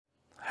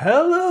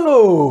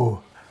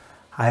Hello!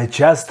 I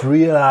just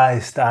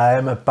realized I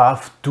am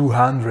above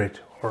 200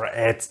 or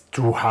at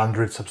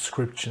 200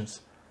 subscriptions.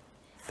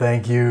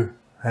 Thank you.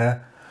 I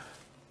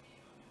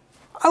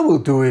will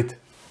do it,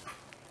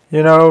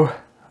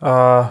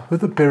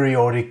 with a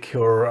periodic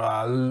or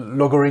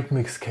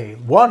logarithmic scale.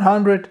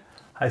 100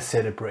 I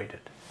celebrated.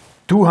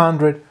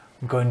 200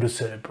 I'm going to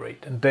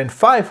celebrate. And then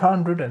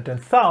 500 and then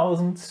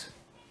thousands.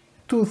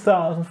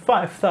 2,000,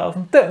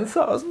 5,000,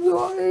 10,000.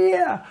 Oh,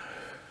 yeah.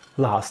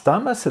 Last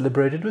time I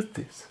celebrated with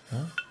this.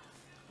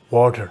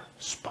 Water,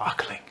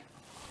 sparkling.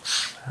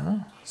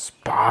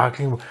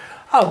 Sparkling.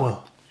 I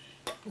will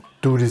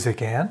do this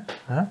again.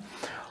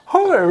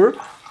 However,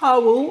 I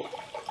will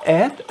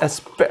add a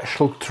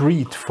special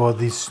treat for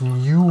this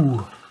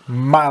new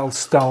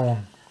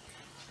milestone.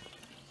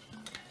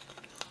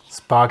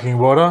 Sparkling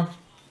water.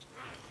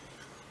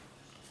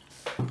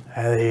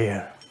 And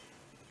here.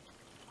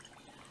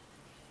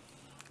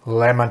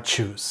 Lemon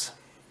juice.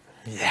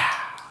 Yeah.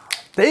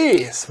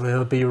 This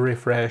will be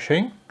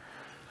refreshing.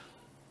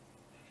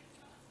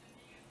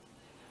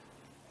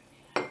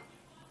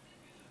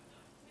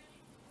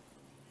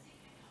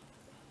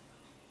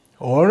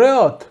 Or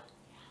not.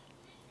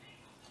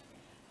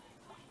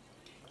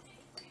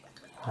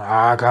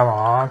 Come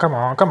on, come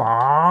on, come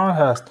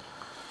on.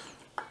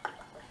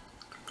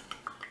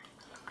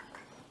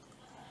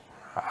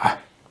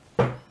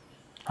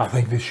 I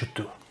think this should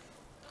do.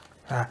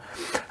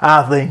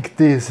 I think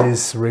this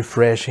is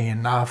refreshing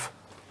enough.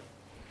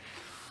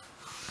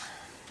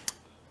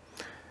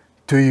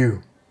 To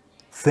you,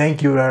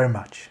 thank you very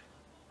much.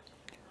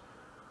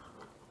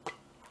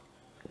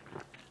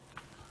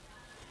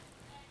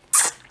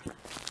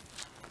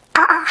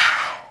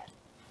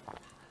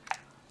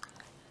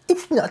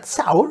 It's not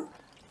sour.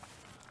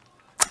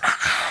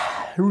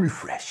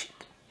 Refreshing.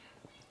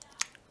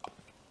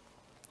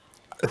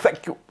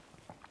 Thank you.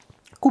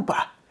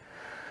 Goodbye.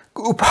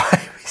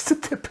 Goodbye, Mr.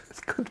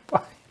 Tippett.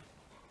 Goodbye.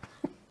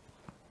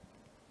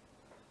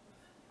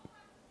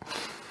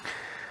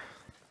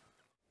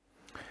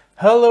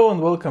 Hello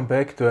and welcome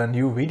back to a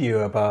new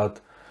video about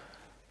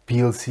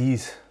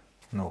PLCs.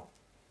 No.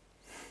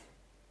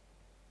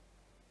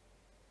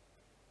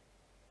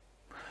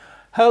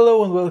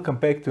 Hello and welcome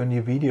back to a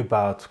new video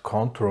about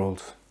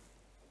controls.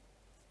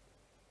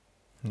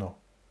 No.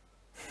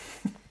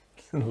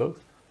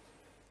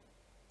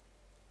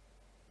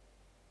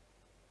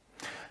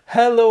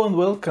 Hello and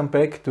welcome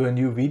back to a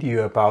new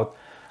video about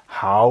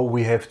how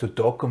we have to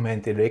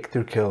document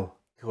electrical.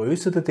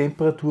 Größer der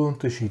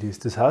Temperaturunterschied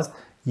ist. Das heißt,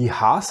 je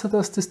heißer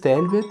das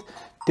Teil wird,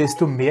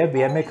 desto mehr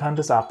Wärme kann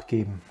das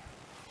abgeben.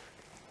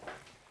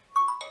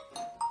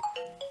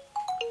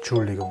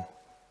 Entschuldigung.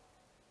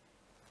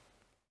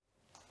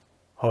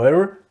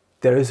 However,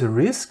 there is a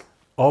risk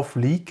of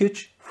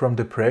leakage from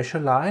the pressure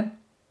line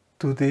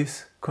to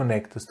these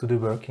connectors, to the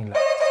working line.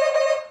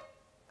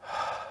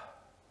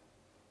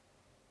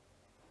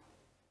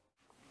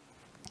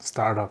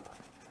 Start up.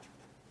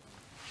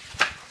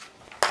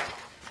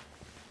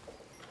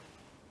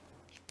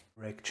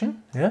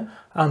 Direction,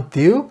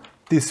 until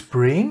this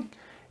spring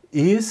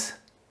is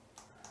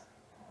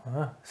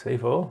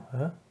safe all.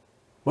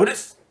 What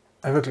is?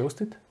 Have I closed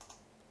it?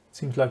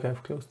 Seems like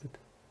I've closed it.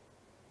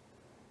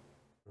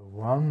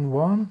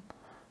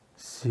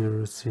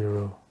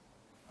 1100.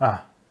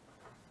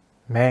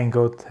 Man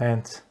got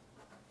hands.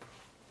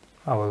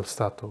 I will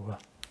start over.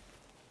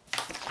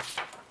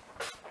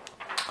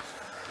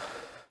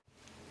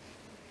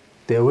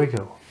 There we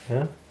go.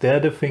 There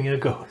the finger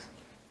goes.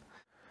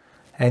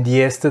 And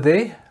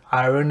yesterday,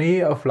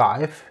 irony of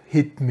life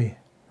hit me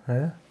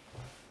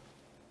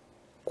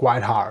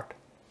quite hard.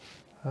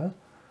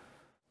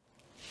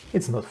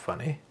 It's not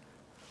funny.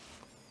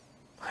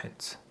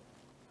 Heinz.